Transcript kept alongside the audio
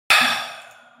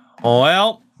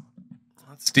Well,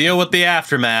 let's deal with the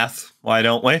aftermath. Why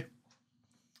don't we?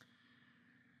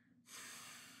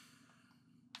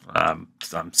 I'm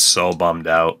so bummed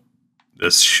out.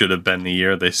 This should have been the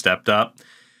year they stepped up.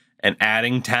 And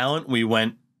adding talent, we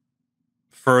went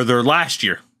further last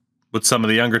year with some of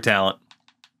the younger talent.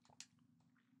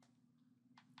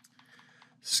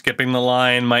 Skipping the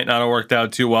line might not have worked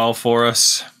out too well for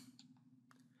us.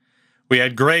 We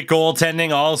had great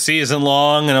goaltending all season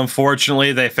long, and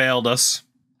unfortunately, they failed us.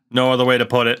 No other way to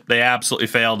put it. They absolutely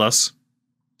failed us.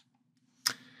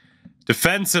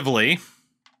 Defensively,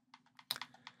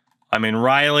 I mean,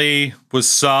 Riley was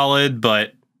solid,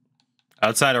 but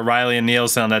outside of Riley and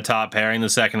Nielsen on that top pairing, the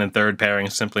second and third pairing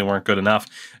simply weren't good enough.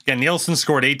 Again, Nielsen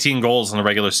scored 18 goals in the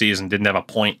regular season, didn't have a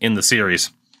point in the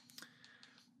series.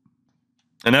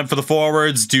 And then for the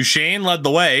forwards, Duchesne led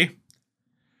the way,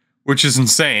 which is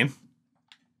insane.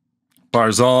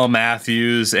 Barzal,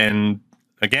 Matthews, and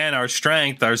again, our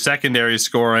strength, our secondary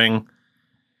scoring.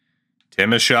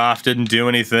 Timashov didn't do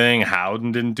anything.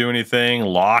 Howden didn't do anything.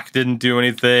 Locke didn't do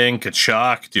anything.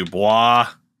 Kachuk,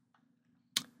 Dubois.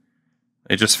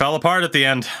 They just fell apart at the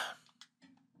end.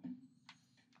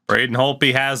 Braden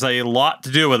Holtby has a lot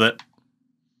to do with it.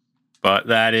 But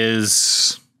that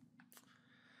is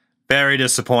very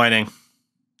disappointing.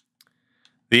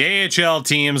 The AHL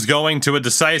team's going to a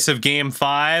decisive Game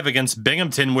 5 against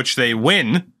Binghamton, which they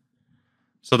win.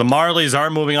 So the Marlies are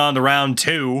moving on to round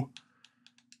 2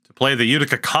 to play the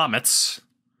Utica Comets.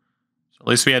 So at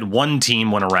least we had one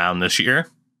team win a round this year.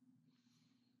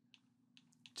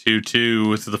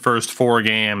 2-2 through the first 4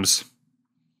 games.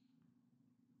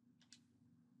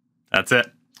 That's it.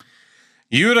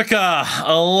 Utica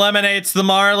eliminates the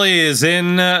Marlies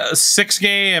in 6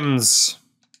 games.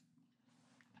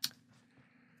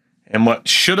 And what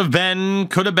should have been,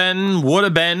 could have been, would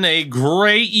have been a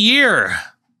great year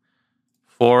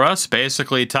for us,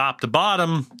 basically top to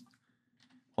bottom.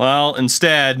 Well,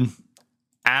 instead,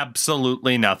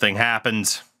 absolutely nothing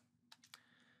happened.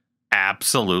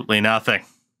 Absolutely nothing.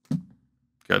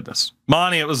 Goodness.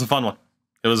 Monty, it was a fun one.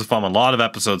 It was a fun one. A lot of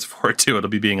episodes for it, too. It'll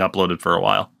be being uploaded for a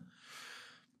while.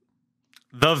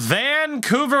 The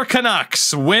Vancouver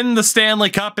Canucks win the Stanley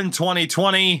Cup in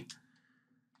 2020.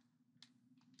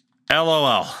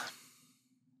 LOL.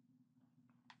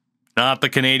 Not the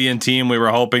Canadian team we were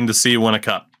hoping to see win a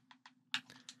cup.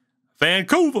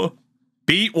 Vancouver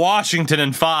beat Washington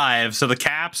in 5, so the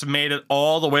Caps made it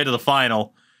all the way to the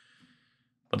final.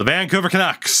 But the Vancouver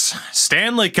Canucks,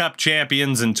 Stanley Cup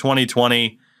champions in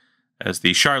 2020, as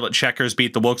the Charlotte Checkers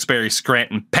beat the Wilkes-Barre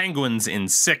Scranton Penguins in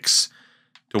 6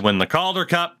 to win the Calder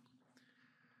Cup.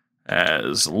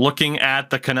 As looking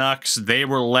at the Canucks, they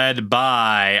were led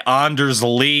by Anders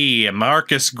Lee,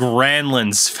 Marcus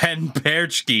Granlund, Sven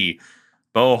Perchke,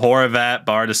 Bo Horvat,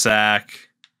 Bardasak,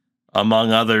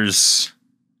 among others.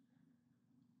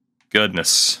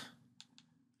 Goodness.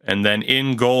 And then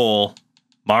in goal,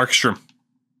 Markstrom.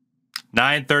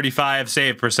 .935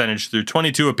 save percentage through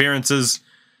 22 appearances.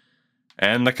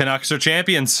 And the Canucks are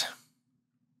champions.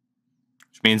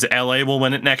 Which means LA will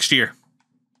win it next year.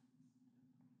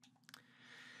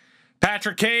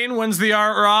 Patrick Kane wins the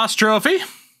Art Ross Trophy.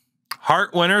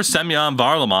 Hart winner, Semyon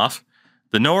Varlamov.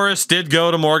 The Norris did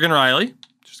go to Morgan Riley,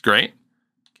 which is great.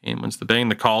 Kane wins the Bing.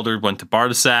 The Calder went to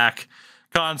Bardasak.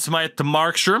 Conn Smythe to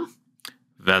Markstrom.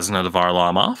 Vezina to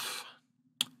Varlamov.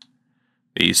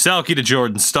 The Selke to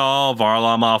Jordan Stahl.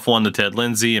 Varlamov won to Ted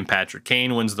Lindsay. And Patrick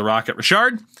Kane wins the Rocket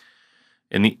Richard.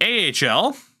 In the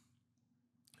AHL,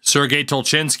 Sergei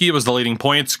Tolchinsky was the leading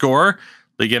point scorer.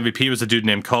 League MVP was a dude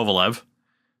named Kovalev.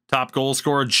 Top goal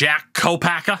scorer, Jack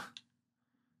Kopaka.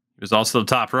 He was also the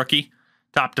top rookie.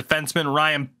 Top defenseman,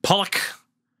 Ryan Pulock.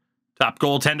 Top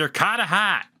goaltender, Carter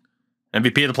Hart.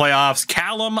 MVP of the playoffs,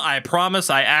 Callum, I promise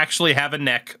I actually have a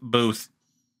neck, Booth.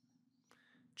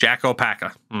 Jack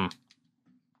Kopaka.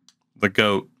 The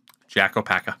GOAT, Jack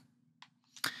Kopaka.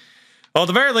 Well, at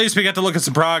the very least, we got to look at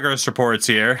some progress reports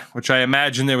here, which I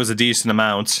imagine there was a decent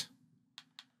amount.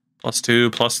 +2,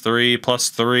 +3,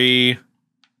 +3.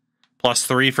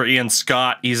 +3 for Ian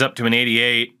Scott. He's up to an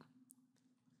 88.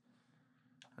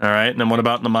 All right, and then what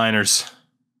about in the minors?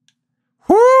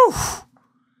 Whew!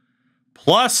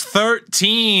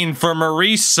 +13 for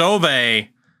Maurice Sauve,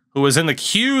 who was in the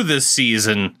queue this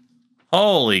season.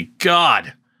 Holy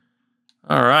God.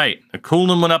 All right.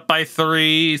 Akulin went up by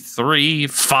 3,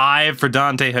 5 for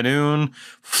Dante Hanoun,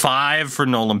 5 for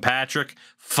Nolan Patrick,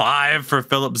 5 for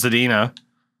Philip Zadina.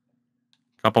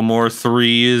 Couple more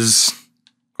 3s.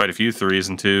 Quite a few 3s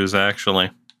and 2s, actually.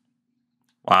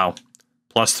 Wow.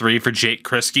 +3 for Jake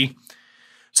Kriske.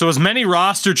 So as many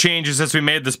roster changes as we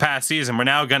made this past season, we're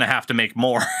now going to have to make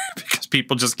more because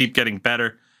people just keep getting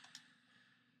better.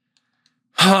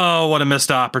 Oh, what a missed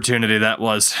opportunity that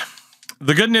was.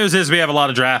 The good news is we have a lot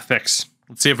of draft picks.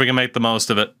 Let's see if we can make the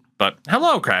most of it. But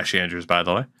hello, Crash Andrews, by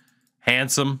the way.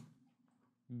 Handsome,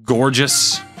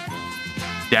 gorgeous,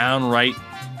 downright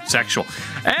sexual.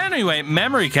 Anyway,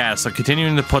 Memory Castle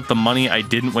continuing to put the money I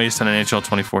didn't waste on NHL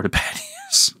 24 to bad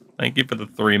use. Thank you for the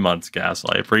 3 months, Castle.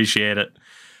 I appreciate it.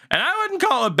 And I wouldn't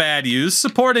call it bad use.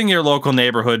 Supporting your local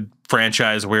neighborhood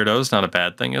franchise weirdos, not a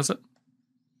bad thing, is it?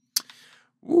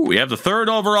 Ooh, we have the 3rd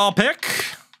overall pick.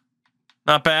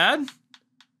 Not bad.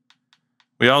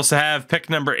 We also have pick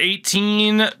number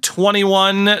 18,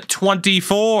 21,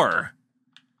 24.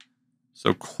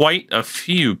 So quite a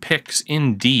few picks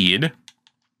indeed.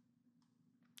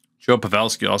 Joe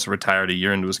Pavelski also retired a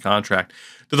year into his contract.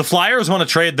 Do the Flyers want to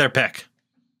trade their pick?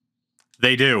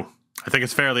 They do. I think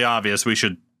it's fairly obvious we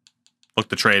should look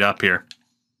to trade up here.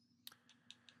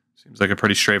 Seems like a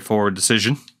pretty straightforward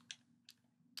decision.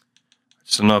 I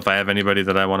just don't know if I have anybody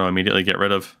that I want to immediately get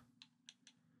rid of.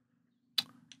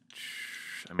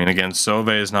 I mean, again, Sauve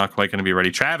is not quite going to be ready.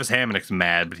 Travis Hamonick's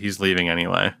mad, but he's leaving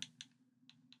anyway.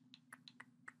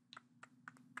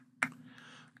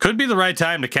 Could be the right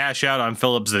time to cash out on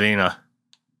Philip Zadina.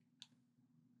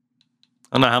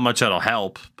 I don't know how much that'll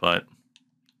help, but...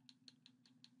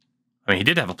 I mean, he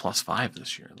did have a +5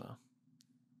 this year, though.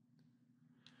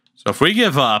 So if we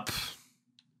give up...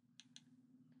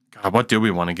 God, what do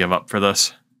we want to give up for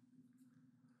this?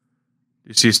 Did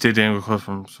you see Steve Dangle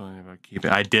from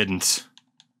keeping? I didn't.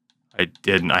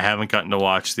 I haven't gotten to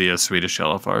watch the Swedish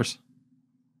LFRs.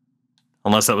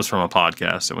 Unless that was from a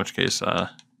podcast, in which case I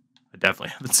definitely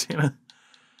haven't seen it.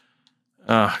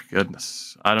 Oh,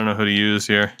 goodness. I don't know who to use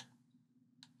here.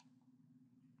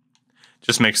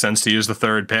 Just makes sense to use the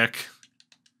 3rd pick.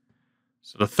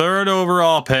 So the 3rd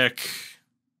overall pick.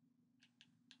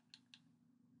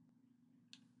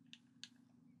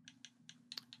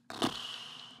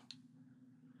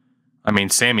 I mean,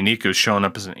 Sammy Nico's showing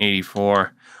up as an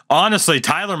 84. Honestly,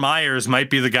 Tyler Myers might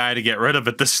be the guy to get rid of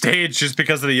at this stage just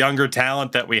because of the younger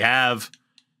talent that we have.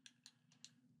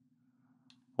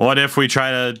 What if we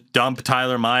try to dump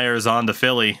Tyler Myers onto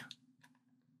Philly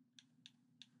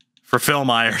for Phil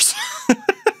Myers?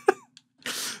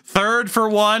 3rd for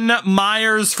 1,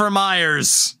 Myers for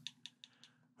Myers.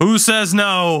 Who says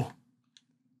no?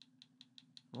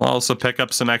 We'll also pick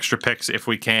up some extra picks if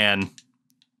we can.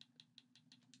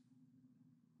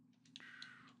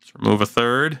 Let's remove a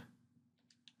 3rd.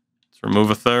 Let's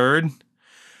remove a 3rd.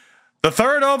 The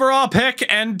 3rd overall pick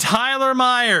and Tyler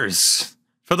Myers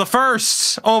for the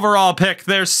 1st overall pick.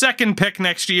 Their 2nd pick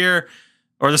next year,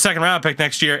 or the 2nd round pick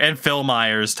next year, and Phil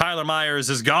Myers. Tyler Myers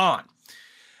is gone.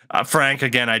 Frank,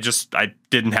 again, I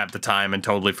didn't have the time and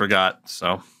totally forgot.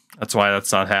 So that's why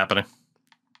that's not happening.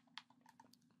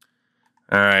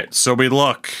 All right, so we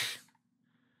look.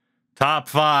 Top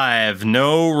 5.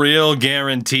 No real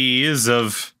guarantees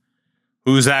of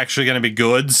who's actually going to be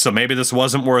good. So maybe this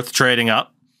wasn't worth trading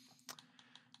up.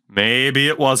 Maybe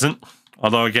it wasn't.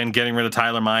 Although, again, getting rid of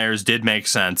Tyler Myers did make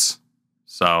sense.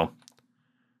 So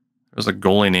there's a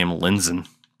goalie named Lindzen.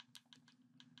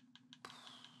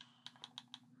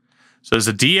 So there's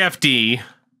a DFD,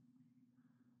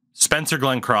 Spencer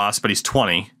Glenn Cross, but he's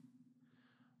 20.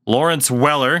 Lawrence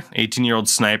Weller, 18-year-old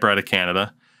sniper out of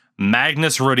Canada.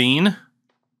 Magnus Rodin.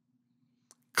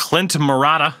 Clint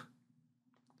Murata.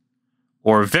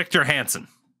 Or Victor Hansen.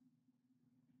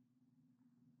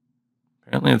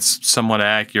 Apparently it's somewhat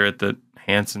accurate that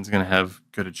Hansen's going to have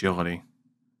good agility.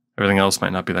 Everything else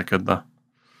might not be that good, though.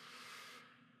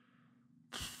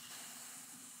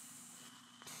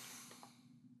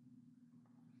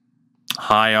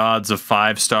 High odds of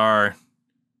 5-star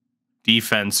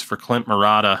defense for Clint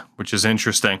Murata, which is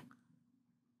interesting.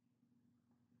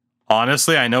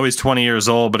 Honestly, I know he's 20 years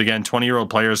old, but again, 20-year-old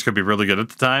players could be really good at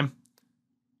the time.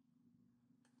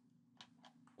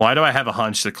 Why do I have a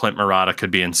hunch that Clint Murata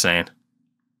could be insane?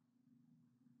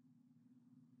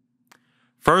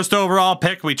 1st overall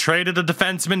pick, we traded a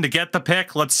defenseman to get the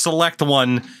pick. Let's select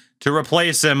one to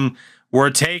replace him. We're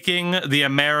taking the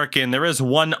American. There is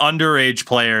one underage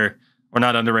player. Or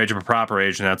not underage, but proper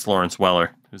age, and that's Lawrence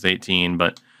Weller, who's 18.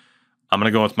 But I'm going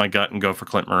to go with my gut and go for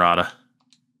Clint Murata.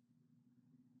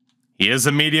 He is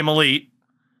a medium elite.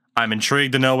 I'm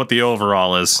intrigued to know what the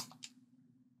overall is.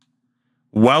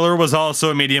 Weller was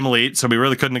also a medium elite, so we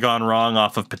really couldn't have gone wrong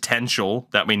off of potential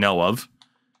that we know of.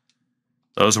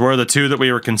 Those were the 2 that we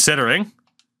were considering.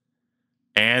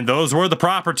 And those were the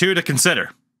proper 2 to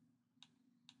consider.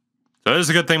 So this is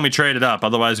a good thing we traded up.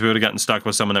 Otherwise, we would have gotten stuck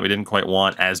with someone that we didn't quite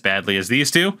want as badly as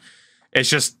these 2. It's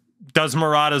just, does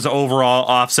Murata's overall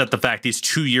offset the fact he's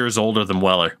 2 years older than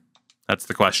Weller? That's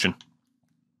the question.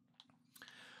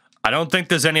 I don't think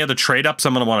there's any other trade-ups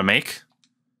I'm going to want to make.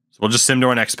 So we'll just sim to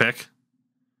our next pick,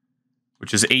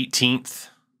 which is 18th.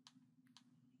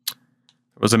 There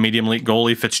was a medium elite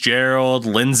goalie, Fitzgerald,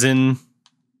 Linzen,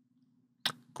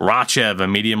 Grachev, a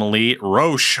medium elite,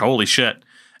 Roche, holy shit.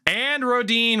 And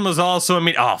Rodin was also a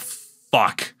medium... Oh,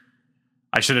 fuck.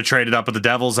 I should have traded up with the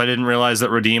Devils. I didn't realize that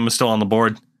Rodin was still on the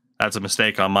board. That's a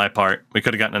mistake on my part. We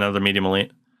could have gotten another medium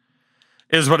elite.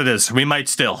 Is what it is. We might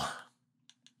still.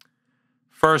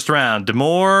 First round.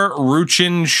 Demore,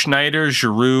 Ruchin, Schneider,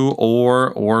 Giroux,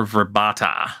 or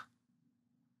Verbata.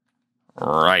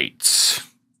 Right.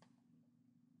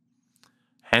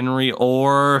 Henry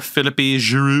or Philippe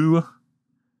Giroux.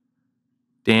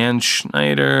 Dan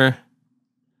Schneider.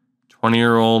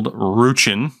 20-year-old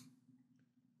Ruchin.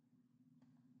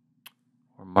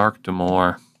 Or Mark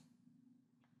Demore.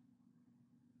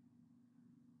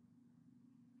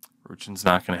 Ruchin's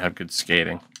not going to have good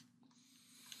skating.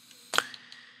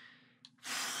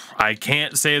 I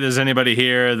can't say there's anybody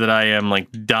here that I am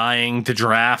like dying to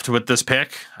draft with this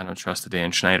pick. I don't trust the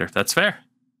Dan Schneider. That's fair.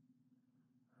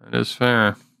 That is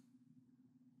fair.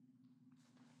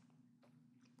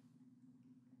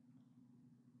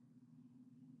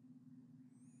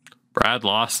 Brad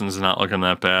Lawson's not looking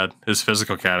that bad. His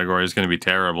physical category is going to be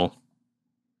terrible.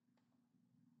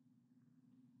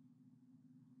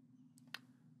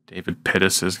 David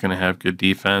Pittis is going to have good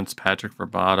defense. Patrick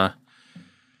Verbata.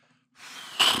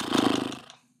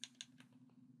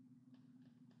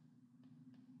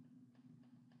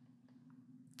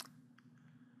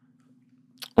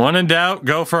 When in doubt,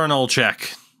 go for an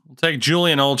Olczyk. We'll take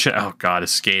Julian Olczyk. Oh, God,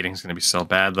 his skating's going to be so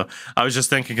bad, though. I was just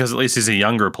thinking because at least he's a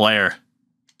younger player.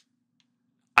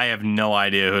 I have no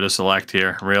idea who to select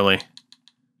here, really.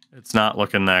 It's not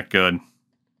looking that good.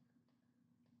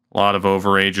 A lot of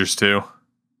overagers, too.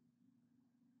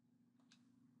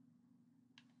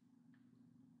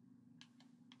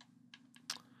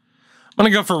 I'm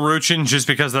going to go for Ruchin just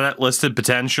because of that listed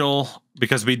potential.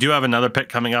 Because we do have another pick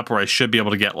coming up where I should be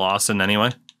able to get Lawson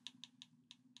anyway.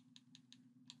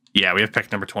 Yeah, we have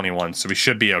pick number 21, so we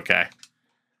should be okay.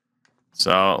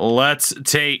 So let's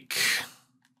take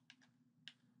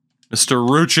Mr.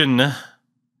 Ruchin,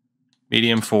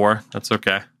 medium 4. That's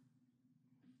okay.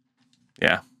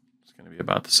 Yeah, it's going to be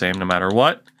about the same no matter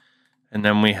what. And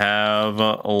then we have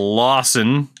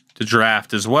Lawson to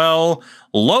draft as well.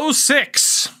 Low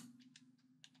 6.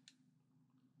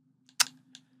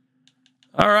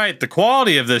 All right, the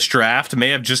quality of this draft may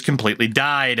have just completely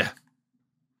died.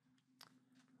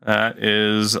 That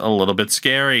is a little bit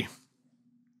scary.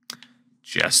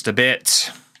 Just a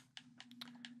bit.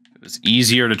 If it was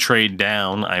easier to trade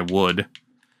down, I would.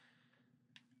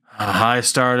 A high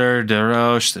starter,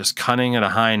 DeRoche. There's Cunning at a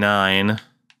high 9.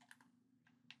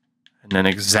 And then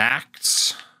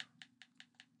exacts.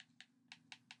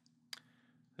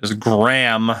 There's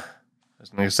Graham.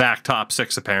 There's an exact top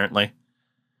 6, apparently.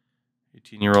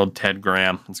 18-year-old Ted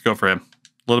Graham. Let's go for him.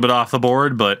 A little bit off the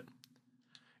board, but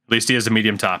at least he has a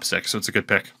medium top 6, so it's a good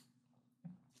pick.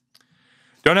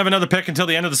 Don't have another pick until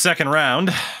the end of the second round.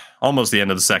 Almost the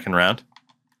end of the second round.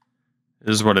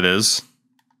 This is what it is.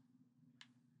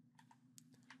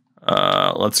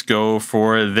 Let's go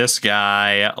for this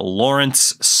guy,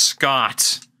 Lawrence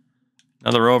Scott.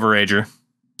 Another overager.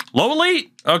 Low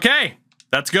elite. Okay,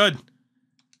 that's good.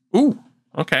 Ooh,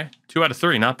 okay. 2 out of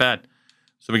 3, not bad.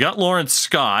 So we got Lawrence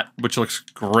Scott, which looks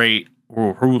great.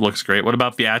 Ooh, who looks great? What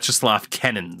about Vyacheslav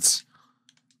Kenins?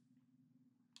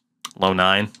 Low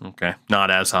 9. Okay, not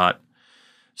as hot.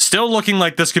 Still looking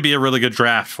like this could be a really good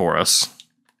draft for us.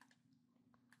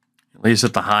 At least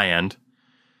at the high end.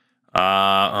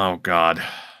 Oh, God.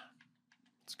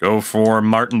 Let's go for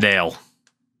Martindale.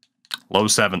 Low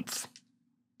 7th.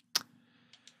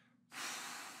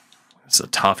 It's a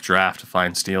tough draft to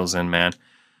find steals in, man.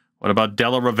 What about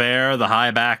Della Rivera, the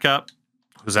high backup,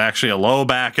 who's actually a low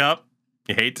backup?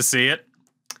 You hate to see it.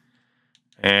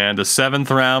 And a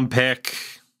 7th round pick.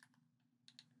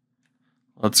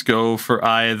 Let's go for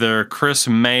either Chris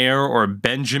Mayer or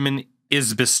Benjamin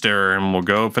Isbister, and we'll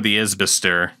go for the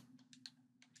Isbister.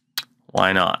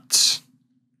 Why not?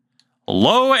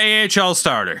 Low AHL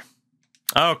starter.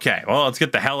 Okay, well, let's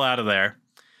get the hell out of there.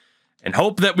 And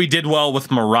hope that we did well with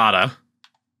Murata.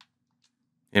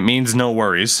 It means no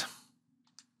worries.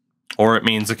 Or it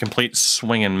means a complete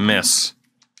swing and miss.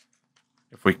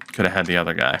 If we could have had the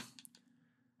other guy.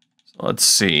 So let's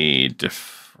see.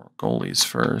 Goalies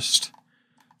first.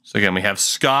 So again, we have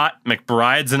Scott,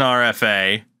 McBride's an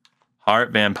RFA,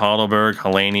 Hart, Van Pottelberg,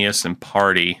 Hellenius, and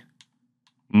Party.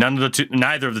 Neither of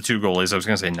the two goalies. I was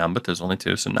going to say none, but there's only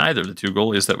 2. So neither of the 2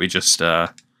 goalies that we just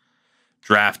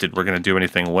drafted we're going to do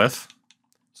anything with.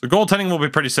 So goaltending will be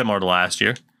pretty similar to last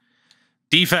year.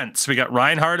 Defense, we got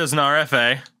Reinhardt as an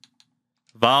RFA.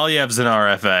 Valyev's an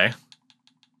RFA.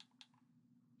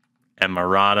 And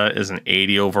Murata is an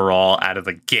 80 overall out of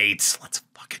the gates. Let's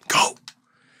fucking go.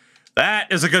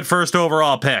 That is a good first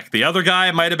overall pick. The other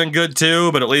guy might have been good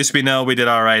too, but at least we know we did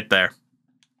all right there.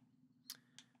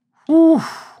 Whew.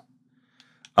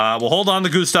 We'll hold on to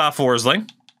Gustav Forsling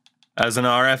as an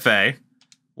RFA.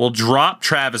 We'll drop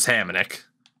Travis Hamonic.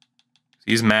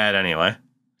 He's mad anyway.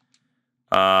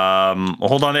 We'll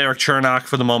hold on to Eric Chernak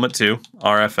for the moment too.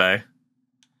 RFA.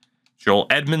 Joel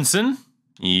Edmondson,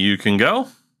 you can go.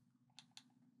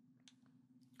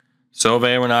 Sauve,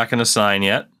 we're not going to sign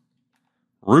yet.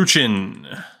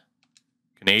 Ruchin,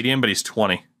 Canadian, but he's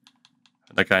 20. How'd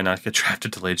that guy not get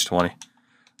drafted till age 20?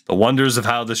 The wonders of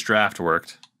how this draft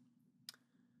worked.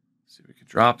 Let's see, we could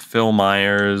drop Phil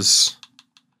Myers.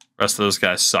 Rest of those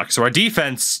guys suck. So our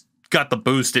defense got the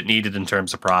boost it needed in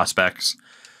terms of prospects.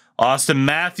 Austin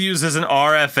Matthews is an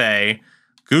RFA.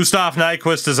 Gustav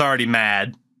Nyquist is already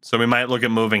mad, so we might look at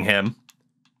moving him.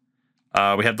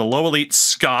 We have the low elite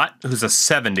Scott, who's a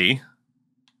 70.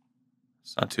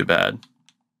 It's not too bad.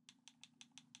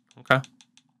 Okay.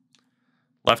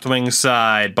 Left wing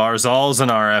side, Barzal's an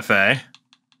RFA.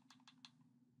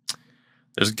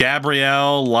 There's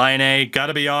Gabrielle, Line.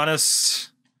 Gotta be honest,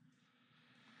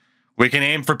 we can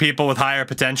aim for people with higher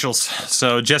potentials.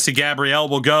 So Jesse Gabrielle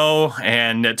will go,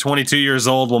 and at 22 years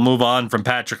old, we'll move on from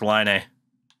Patrick Line.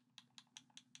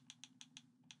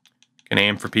 Can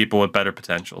aim for people with better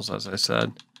potentials, as I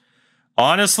said.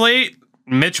 Honestly,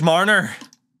 Mitch Marner.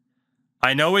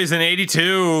 I know he's an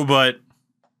 82, but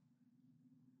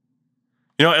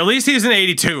you know, at least he's an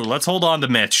 82. Let's hold on to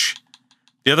Mitch.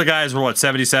 The other guys were what,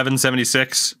 77,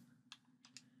 76?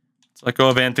 Let's let go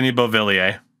of Anthony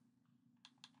Beauvillier.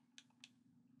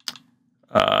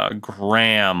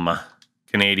 Graham,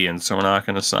 Canadian, so we're not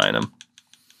going to sign him.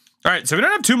 All right, so we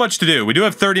don't have too much to do. We do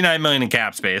have 39 million in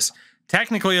cap space.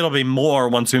 Technically, it'll be more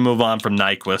once we move on from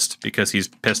Nyquist because he's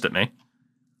pissed at me.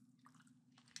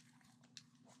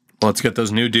 Let's get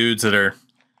those new dudes that are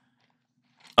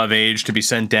of age to be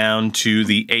sent down to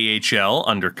the AHL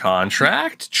under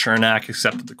contract. Chernak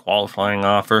accepted the qualifying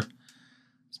offer.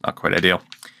 It's not quite ideal.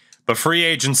 But free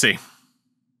agency.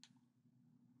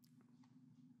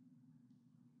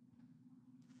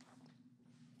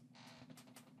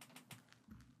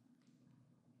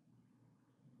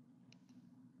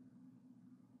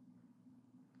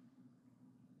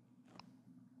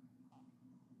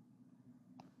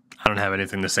 I don't have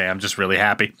anything to say. I'm just really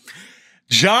happy.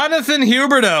 Jonathan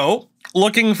Huberdeau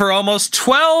looking for almost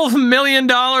 $12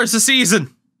 million a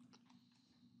season.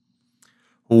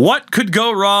 What could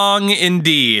go wrong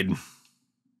indeed?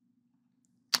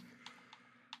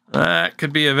 That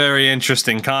could be a very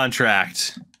interesting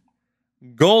contract.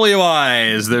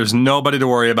 Goalie-wise, there's nobody to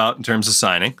worry about in terms of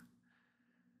signing.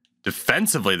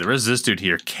 Defensively, there is this dude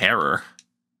here, Kerrer.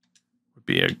 Would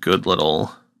be a good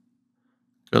little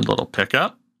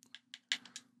pickup.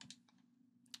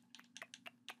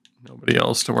 Nobody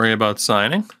else to worry about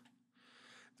signing.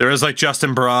 There is like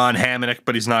Justin Braun, Hamonic,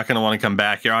 but he's not going to want to come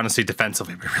back here. Honestly,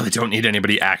 defensively, we really don't need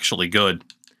anybody actually good.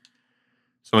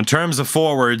 So in terms of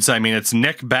forwards, I mean, it's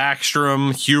Nick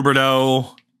Backstrom,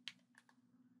 Huberdeau.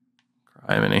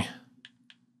 Criminy.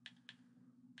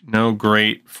 No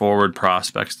great forward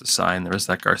prospects to sign. There is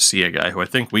that Garcia guy who I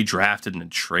think we drafted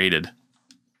and traded.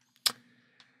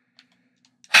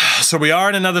 So we are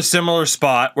in another similar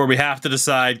spot where we have to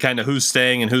decide kind of who's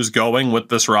staying and who's going with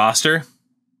this roster.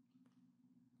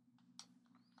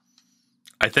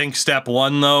 I think step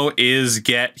one, though, is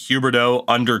get Huberdeau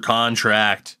under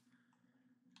contract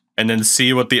and then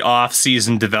see what the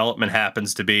off-season development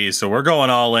happens to be. So we're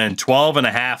going all in.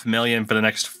 $12.5 million for the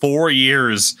next 4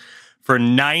 years for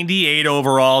 98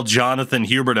 overall Jonathan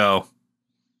Huberdeau.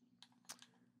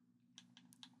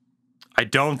 I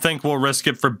don't think we'll risk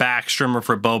it for Backstrom or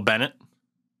for Bo Bennett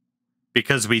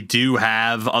because we do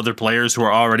have other players who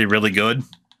are already really good.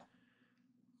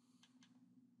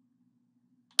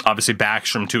 Obviously,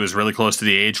 Backstrom, too, is really close to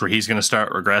the age where he's going to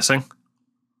start regressing.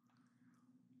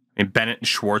 I mean, Bennett and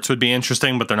Schwartz would be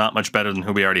interesting, but they're not much better than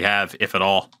who we already have, if at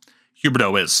all.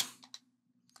 Huberdeau is.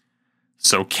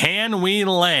 So can we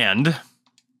land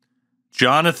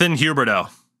Jonathan Huberdeau?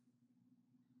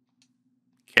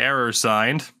 Kerrer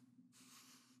signed.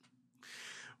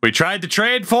 We tried to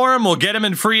trade for him. We'll get him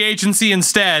in free agency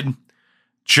instead.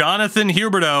 Jonathan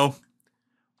Huberdeau,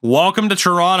 welcome to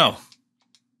Toronto.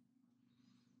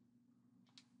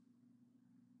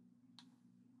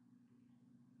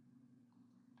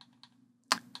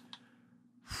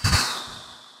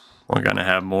 We're going to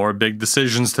have more big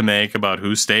decisions to make about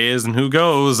who stays and who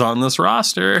goes on this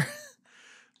roster.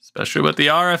 Especially with the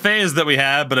RFAs that we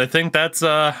have, but I think that's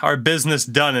our business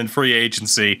done in free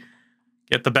agency.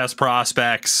 Get the best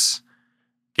prospects.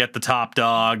 Get the top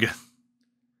dog.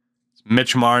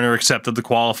 Mitch Marner accepted the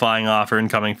qualifying offer,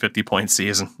 incoming 50-point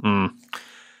season.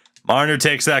 Marner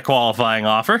takes that qualifying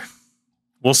offer.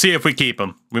 We'll see if we keep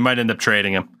him. We might end up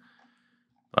trading him.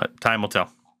 But time will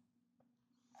tell.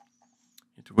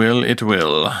 It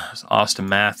will. Austin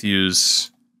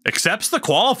Matthews accepts the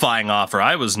qualifying offer.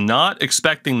 I was not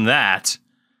expecting that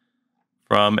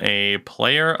from a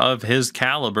player of his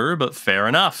caliber, but fair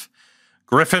enough.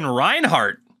 Griffin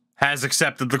Reinhart has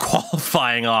accepted the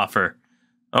qualifying offer.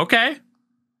 Okay.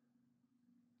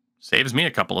 Saves me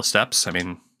a couple of steps. I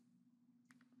mean,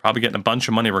 probably getting a bunch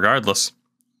of money regardless.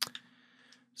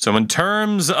 So in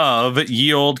terms of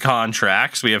yield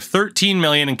contracts, we have $13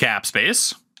 million in cap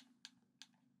space,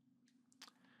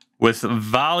 with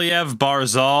Valiev,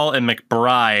 Barzal, and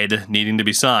McBride needing to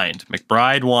be signed.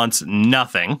 McBride wants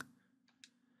nothing.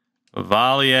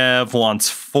 Valiev wants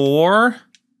 4.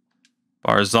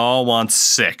 Barzal wants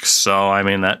 6. So, I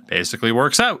mean, that basically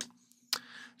works out.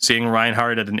 Seeing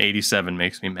Reinhardt at an 87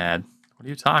 makes me mad. What are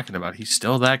you talking about? He's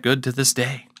still that good to this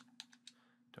day.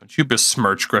 Don't you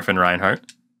besmirch Griffin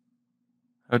Reinhart.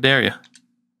 How dare you?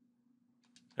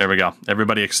 There we go.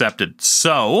 Everybody accepted.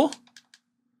 So,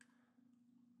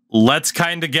 let's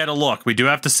kind of get a look. We do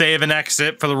have to save and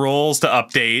exit for the roles to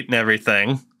update and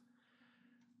everything.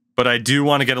 But I do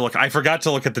want to get a look. I forgot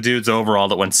to look at the dudes overall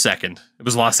that went second. It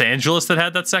was Los Angeles that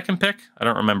had that second pick? I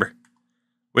don't remember.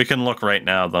 We can look right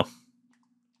now, though.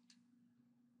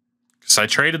 Because I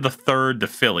traded the third to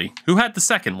Philly. Who had the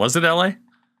second? Was it LA?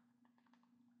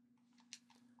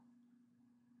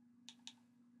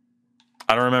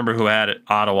 I don't remember who had it.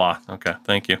 Ottawa. Okay,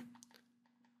 thank you.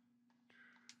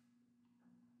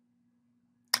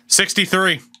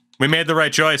 63. We made the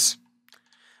right choice.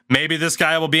 Maybe this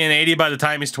guy will be an 80 by the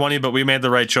time he's 20, but we made the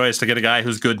right choice to get a guy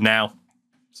who's good now.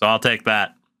 So I'll take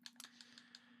that.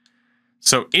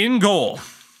 So in goal.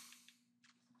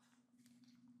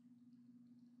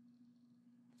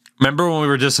 Remember when we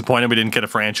were disappointed we didn't get a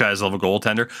franchise-level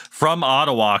goaltender? From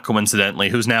Ottawa, coincidentally,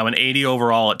 who's now an 80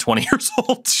 overall at 20 years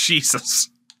old. Jesus.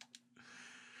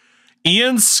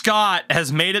 Ian Scott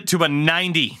has made it to a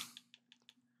 90.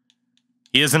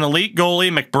 He is an elite goalie.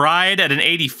 McBride at an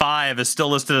 85 is still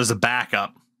listed as a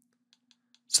backup.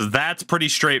 So that's pretty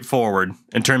straightforward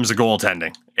in terms of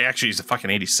goaltending. Actually, he's a fucking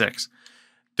 86.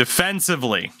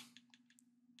 Defensively.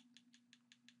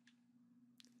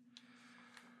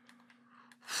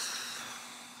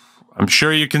 I'm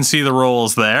sure you can see the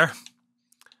roles there.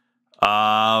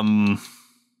 Sammy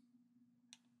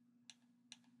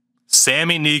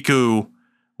Niku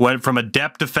went from a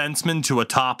depth defenseman to a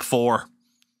top 4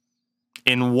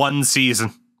 in one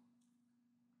season.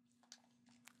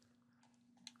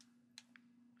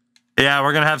 Yeah,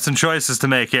 we're going to have some choices to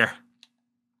make here.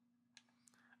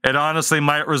 It honestly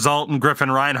might result in Griffin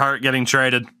Reinhart getting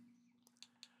traded.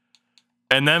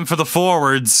 And then for the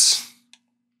forwards...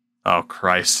 Oh,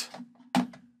 Christ.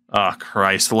 Oh,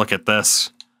 Christ, look at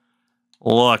this.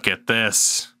 Look at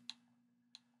this.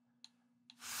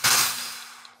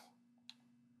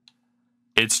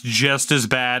 It's just as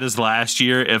bad as last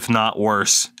year, if not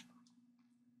worse.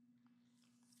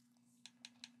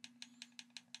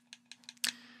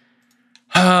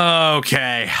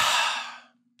 Okay.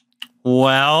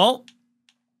 Well.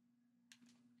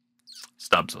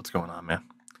 Stubbs, what's going on, man?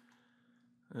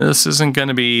 This isn't going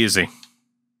to be easy.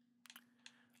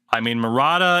 I mean,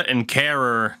 Murata and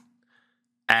Kehrer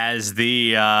as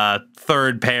the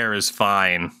third pair is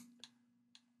fine.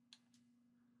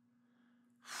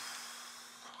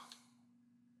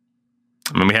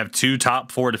 I mean, we have 2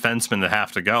 top 4 defensemen that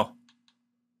have to go.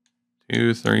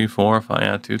 2, 3, 4, 5.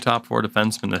 Yeah, 2 top 4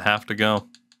 defensemen that have to go.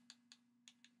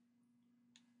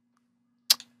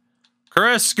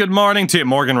 Chris, good morning to you.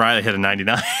 Morgan Riley hit a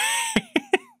 99.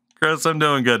 Chris, I'm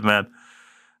doing good, man.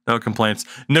 No complaints.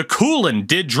 Nikulin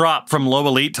did drop from low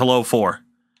elite to low 4.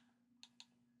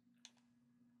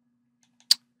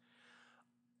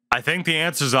 I think the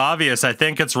answer's obvious. I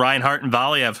think it's Reinhart and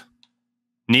Valiev.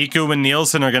 Niku and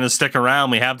Nielsen are going to stick around.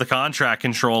 We have the contract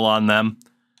control on them.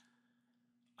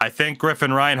 I think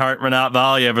Griffin Reinhart and Renat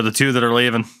Valiev are the 2 that are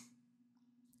leaving.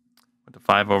 Went to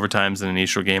 5 overtimes in an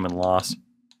initial game and lost.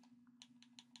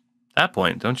 At that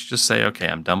point, don't you just say, okay,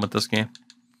 I'm done with this game?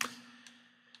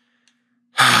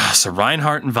 So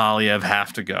Reinhart and Valiev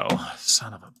have to go.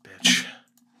 Son of a bitch.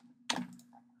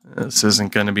 This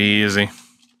isn't going to be easy.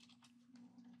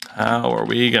 How are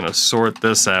we going to sort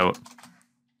this out?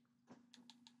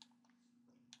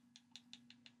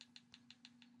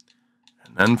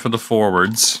 And then for the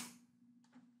forwards,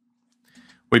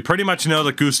 we pretty much know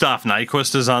that Gustav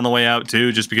Nyquist is on the way out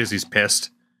too, just because he's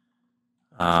pissed.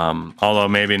 Although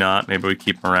maybe not. Maybe we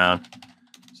keep him around.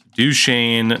 So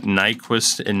Duchesne,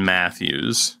 Nyquist, and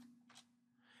Matthews.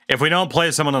 If we don't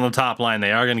play someone on the top line,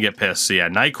 they are going to get pissed. So yeah,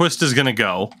 Nyquist is going to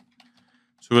go.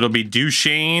 So it'll be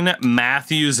Duchesne,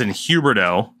 Matthews, and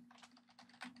Huberdeau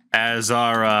as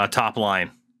our top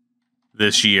line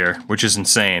this year, which is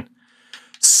insane.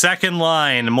 Second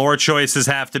line, more choices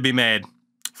have to be made.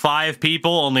 5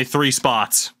 people, only 3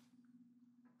 spots.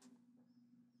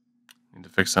 Need to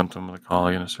fix something with a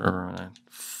colleague in a server. Man.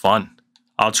 Fun.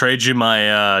 I'll trade you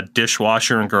my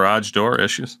dishwasher and garage door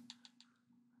issues.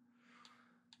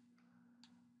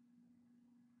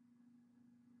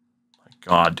 My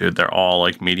God, dude, they're all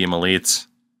like medium elites.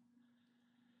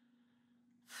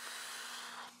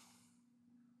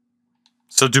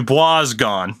 So Dubois is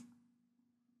gone.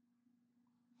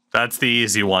 That's the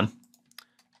easy one.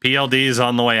 PLD is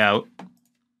on the way out.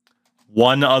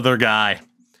 One other guy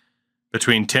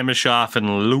between Timashov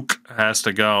and Luke has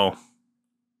to go.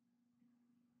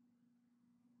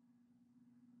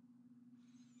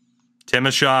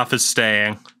 Timashov is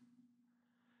staying.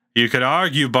 You could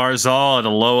argue Barzal at a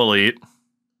low elite.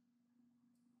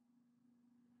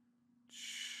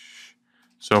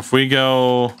 So if we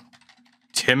go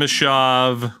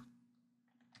Timashov,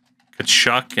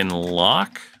 Kachuk, and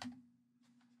Locke,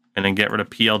 and then get rid of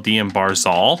PLD and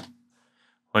Barzal. Why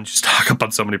don't you stock up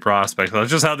on so many prospects? That's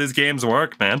just how these games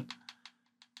work, man.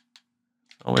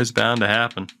 Always bound to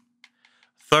happen.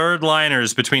 Third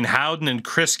liners between Howden and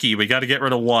Kriske. We got to get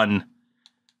rid of one.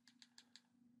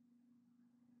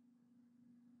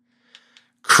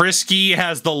 Kriske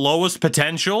has the lowest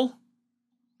potential,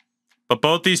 but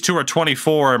both these two are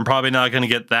 24 and probably not going to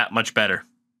get that much better.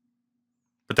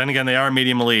 But then again, they are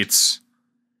medium elites.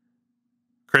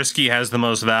 Kriske has the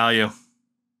most value.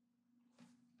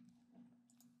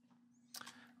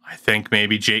 I think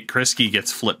maybe Jake Kriske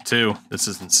gets flipped too. This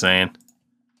is insane.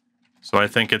 So I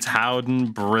think it's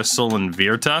Howden, Bristle, and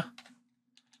Virta.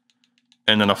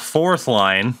 And then a fourth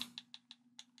line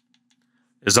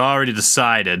is already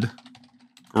decided.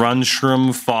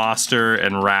 Grunstrom, Foster,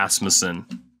 and Rasmussen.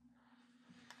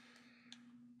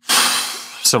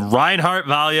 So Reinhart,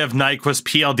 Valiev, Nyquist,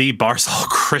 PLD, Barzal,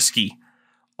 Kriske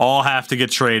all have to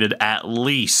get traded at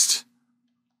least.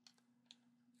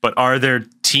 But are there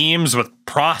teams with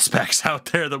prospects out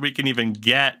there that we can even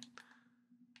get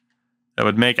that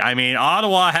would make... I mean,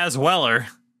 Ottawa has Weller.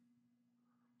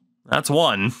 That's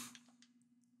one.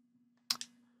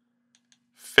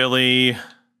 Philly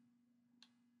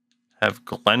have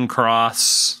Glenn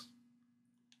Cross.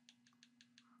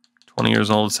 20 years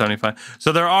old, 75.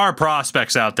 So there are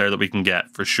prospects out there that we can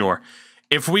get, for sure.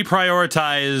 If we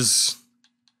prioritize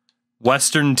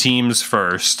Western teams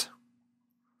first...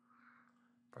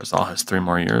 Barzal has 3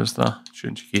 more years, though.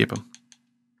 Shouldn't you keep him?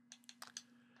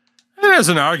 There's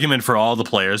an argument for all the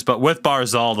players, but with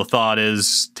Barzal, the thought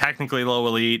is technically low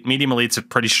elite. Medium elites are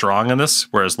pretty strong in this,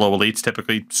 whereas low elites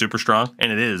typically super strong,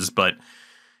 and it is, but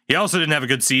he also didn't have a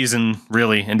good season,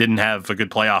 really, and didn't have a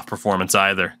good playoff performance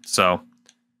either. So,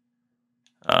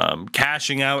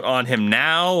 cashing out on him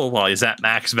now, while he's at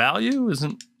max value,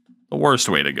 isn't the worst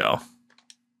way to go.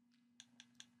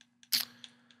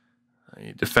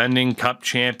 Defending Cup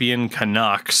champion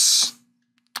Canucks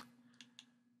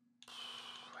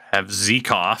have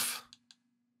Zykov,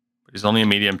 but he's only a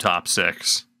medium top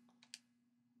 6.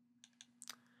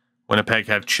 Winnipeg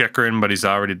have Chikrin, but he's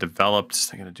already developed.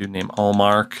 They're going to do name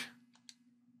Allmark.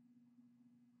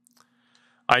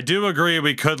 I do agree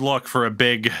we could look for a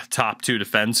big top 2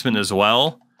 defenseman as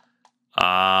well.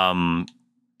 AJ,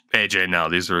 no,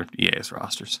 these are EA's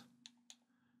rosters.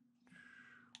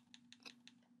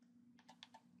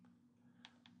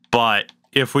 But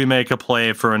if we make a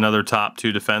play for another top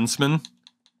 2 defenseman,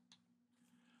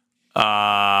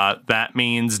 that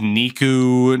means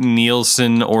Niku,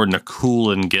 Nielsen, or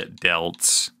Nakulin get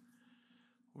dealt,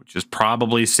 which is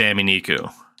probably Sammy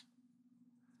Niku.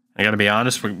 I gotta be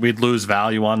honest, we'd lose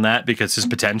value on that because his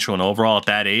potential and overall at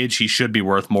that age, he should be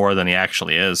worth more than he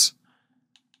actually is.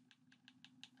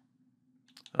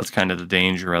 That's kind of the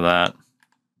danger of that.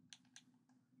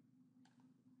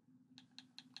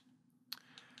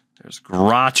 There's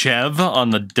Grachev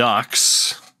on the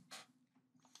Ducks.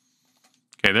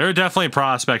 Okay, there are definitely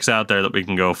prospects out there that we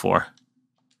can go for,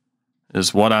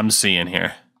 is what I'm seeing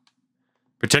here.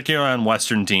 Particularly on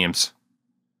Western teams.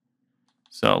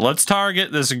 So let's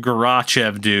target this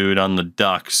Grachev dude on the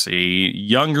Ducks, a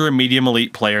younger medium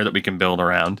elite player that we can build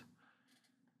around.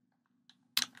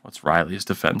 What's Riley's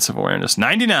defensive awareness?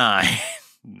 99.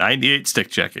 98 stick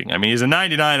checking. I mean, he's a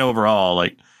 99 overall.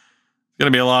 Like, there's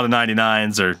going to be a lot of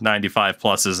 99s or 95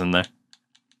 pluses in there.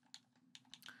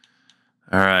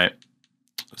 All right.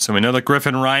 So we know that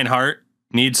Griffin Reinhart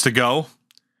needs to go.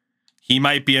 He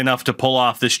might be enough to pull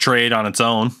off this trade on its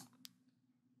own.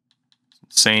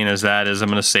 Insane as that is, I'm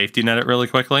going to safety net it really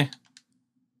quickly.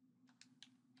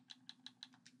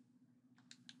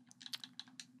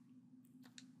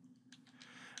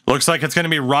 Looks like it's going to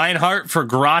be Reinhart for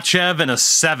Grachev in a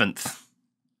 7th.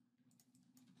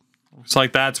 Looks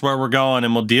like that's where we're going,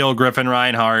 and we'll deal Griffin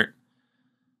Reinhart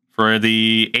for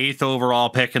the 8th overall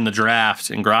pick in the draft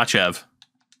in Grachev.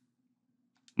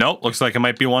 Nope, looks like it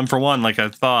might be 1-for-1 like I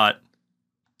thought.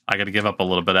 I got to give up a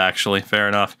little bit, actually. Fair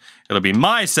enough. It'll be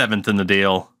my 7th in the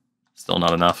deal. Still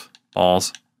not enough.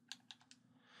 Balls.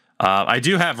 I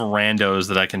do have randos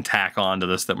that I can tack onto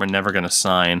this that we're never going to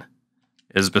sign.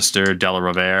 Isbister,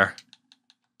 Delarovere.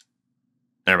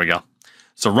 There we go.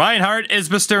 So Reinhart,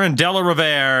 Isbister, and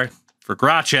Delarovere for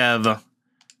Grachev.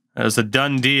 As a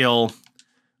done deal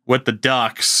with the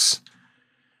Ducks.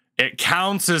 It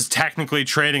counts as technically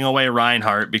trading away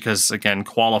Reinhart because, again,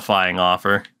 qualifying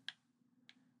offer.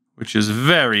 Which is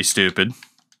very stupid.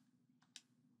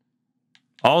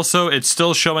 Also, it's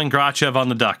still showing Grachev on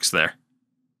the Ducks there.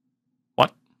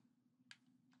 What?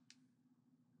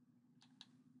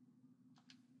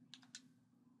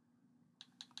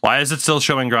 Why is it still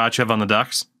showing Grachev on the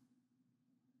Ducks?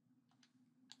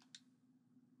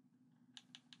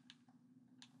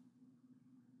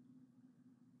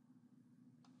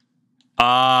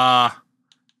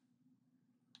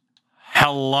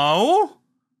 Hello?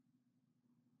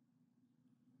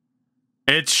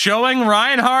 It's showing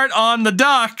Reinhart on the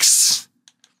Ducks,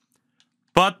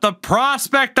 but the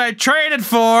prospect I traded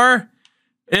for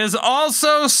is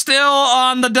also still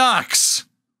on the Ducks.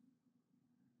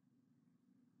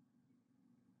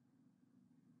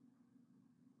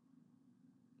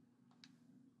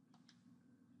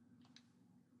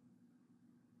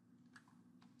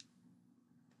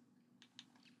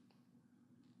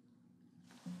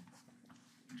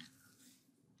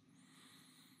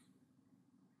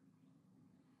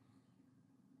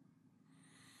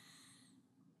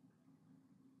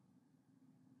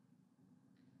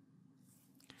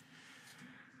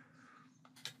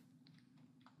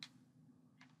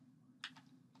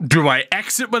 Do I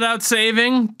exit without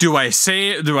saving? Do I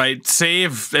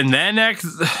save and then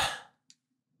exit?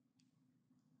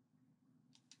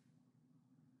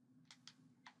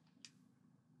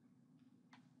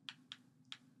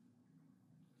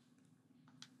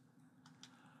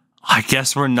 I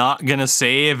guess we're not gonna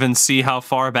save and see how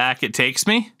far back it takes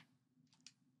me.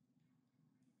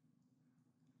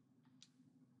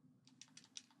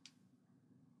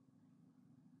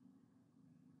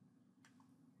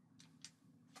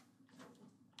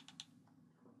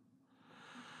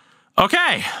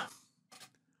 Okay.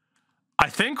 I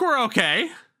think we're okay.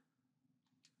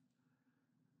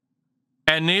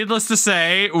 And needless to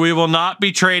say, we will not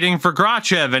be trading for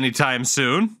Grachev anytime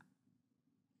soon.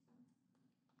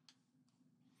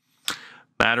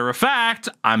 Matter of fact,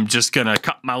 I'm just going to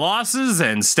cut my losses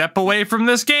and step away from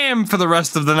this game for the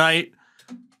rest of the night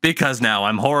because now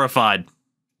I'm horrified.